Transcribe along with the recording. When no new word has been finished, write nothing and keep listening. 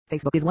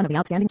Facebook is one of the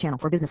outstanding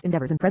channels for business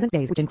endeavors in present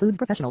days, which includes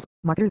professionals,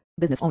 marketers,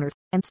 business owners,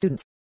 and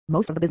students.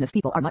 Most of the business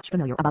people are much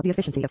familiar about the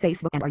efficiency of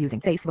Facebook and are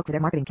using Facebook for their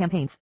marketing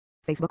campaigns.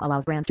 Facebook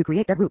allows brands to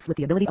create their groups with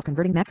the ability of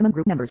converting maximum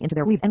group members into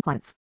their leads and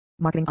clients.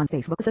 Marketing on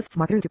Facebook assists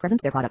marketers to present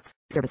their products,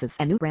 services,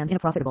 and new brands in a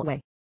profitable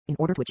way. In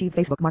order to achieve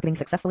Facebook marketing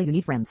successfully, you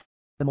need friends.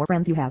 The more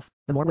friends you have,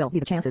 the more will be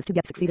the chances to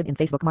get succeeded in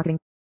Facebook marketing.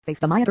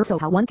 Facedominator, so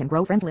how one can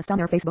grow friends list on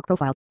their Facebook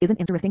profile.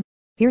 Isn't interesting?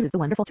 Here is the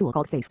wonderful tool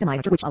called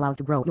Facedominator, which allows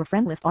to grow your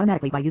friend list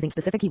automatically by using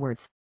specific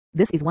keywords.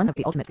 This is one of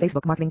the ultimate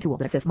Facebook marketing tools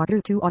that assists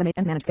marketers to automate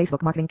and manage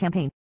Facebook marketing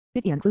campaign.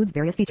 It includes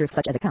various features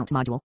such as account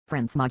module,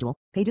 friends module,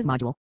 pages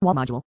module, wall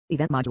module,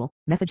 event module,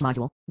 message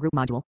module, group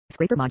module,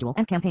 scraper module,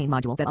 and campaign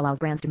module that allows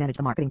brands to manage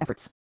the marketing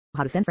efforts.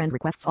 How to send friend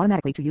requests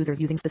automatically to users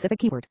using specific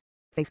keyword.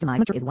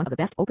 Facedominator is one of the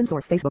best open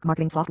source Facebook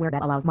marketing software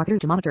that allows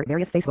marketers to monitor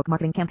various Facebook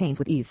marketing campaigns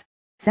with ease.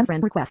 Send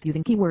friend request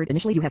using keyword.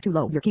 Initially you have to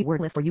load your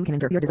keyword list, or you can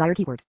enter your desired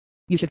keyword.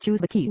 You should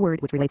choose the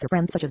keyword which relates your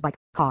friends, such as bike,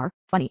 car,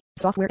 funny,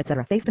 software,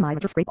 etc.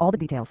 Facedominator scrape all the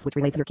details which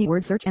relates your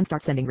keyword search and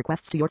start sending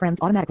requests to your friends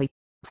automatically.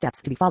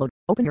 Steps to be followed.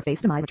 Open your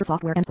Facedominator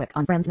software and click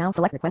on Friends. Now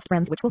select Request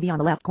Friends, which will be on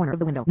the left corner of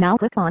the window. Now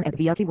click on Add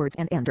via Keywords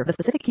and enter the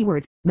specific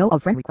keywords. Know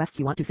of friend requests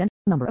you want to send,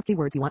 number of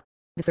keywords you want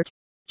to search.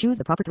 Choose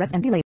the proper threads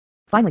and delay.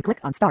 Finally click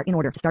on Start in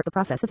order to start the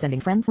process of sending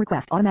friends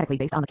request automatically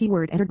based on the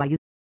keyword entered by you.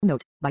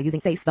 Note, by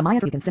using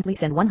Facedominator you can simply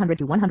send 100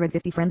 to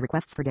 150 friend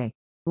requests per day.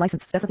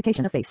 License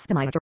specification of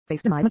Facedominator.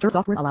 Facedominator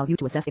software allows you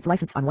to assess its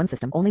license on one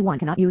system. Only one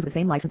cannot use the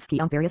same license key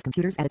on various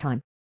computers at a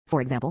time.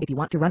 For example, if you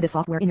want to run this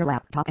software in your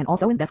laptop and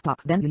also in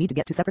desktop, then you need to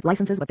get two separate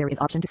licenses, but there is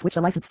option to switch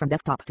a license from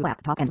desktop to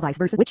laptop and vice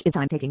versa, which is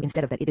time taking.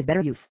 Instead of that, it is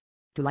better use.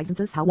 Two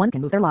licenses. How one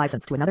can move their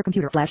license to another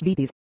computer.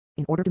 /VPs.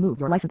 In order to move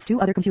your license to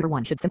other computer,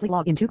 one should simply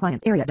log into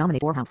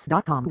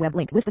client-area-dominatorhouse.com web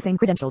link with the same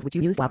credentials which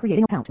you used while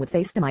creating account with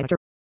Facedominator.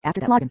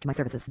 After that, log into my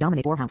services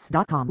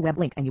dominatorhouse.com web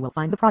link and you will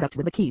find the product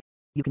with the key.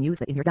 You can use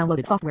that in your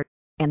downloaded software.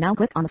 And now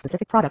click on the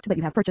specific product that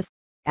you have purchased.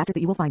 After that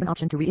you will find an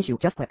option to reissue.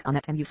 Just click on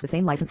that and use the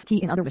same license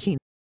key in other machine.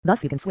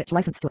 Thus you can switch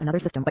license to another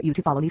system, but you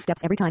to follow these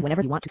steps every time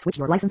whenever you want to switch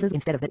your licenses.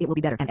 Instead of that, it will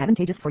be better and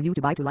advantageous for you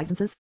to buy two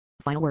licenses.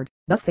 Final word.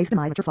 Thus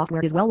Facedominator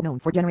software is well known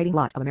for generating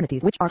lot of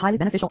amenities which are highly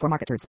beneficial for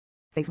marketers.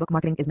 Facebook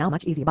marketing is now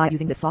much easier by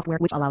using this software,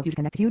 which allows you to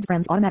connect huge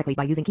friends automatically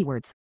by using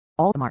keywords.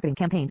 All the marketing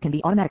campaigns can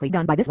be automatically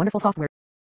done by this wonderful software.